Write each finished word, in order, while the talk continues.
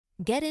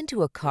Get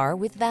into a car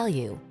with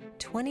value.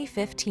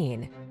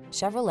 2015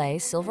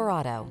 Chevrolet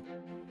Silverado.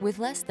 With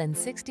less than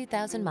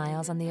 60,000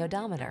 miles on the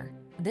odometer,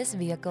 this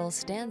vehicle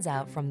stands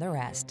out from the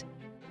rest.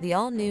 The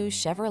all-new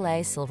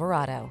Chevrolet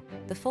Silverado,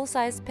 the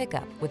full-size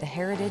pickup with a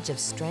heritage of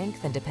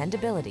strength and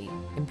dependability,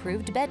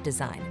 improved bed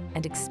design,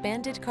 and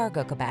expanded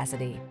cargo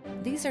capacity.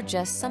 These are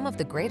just some of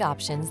the great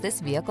options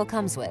this vehicle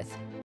comes with: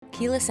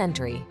 keyless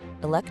entry,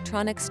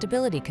 electronic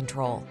stability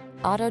control,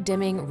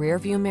 auto-dimming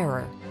rear-view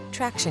mirror,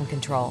 traction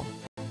control,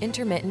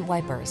 intermittent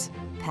wipers,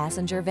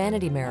 passenger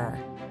vanity mirror,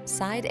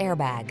 side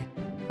airbag,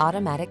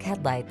 automatic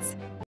headlights,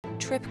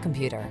 trip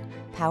computer,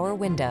 power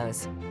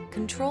windows.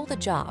 Control the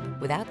job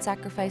without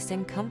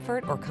sacrificing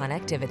comfort or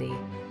connectivity.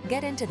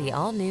 Get into the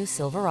all-new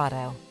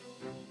Silverado.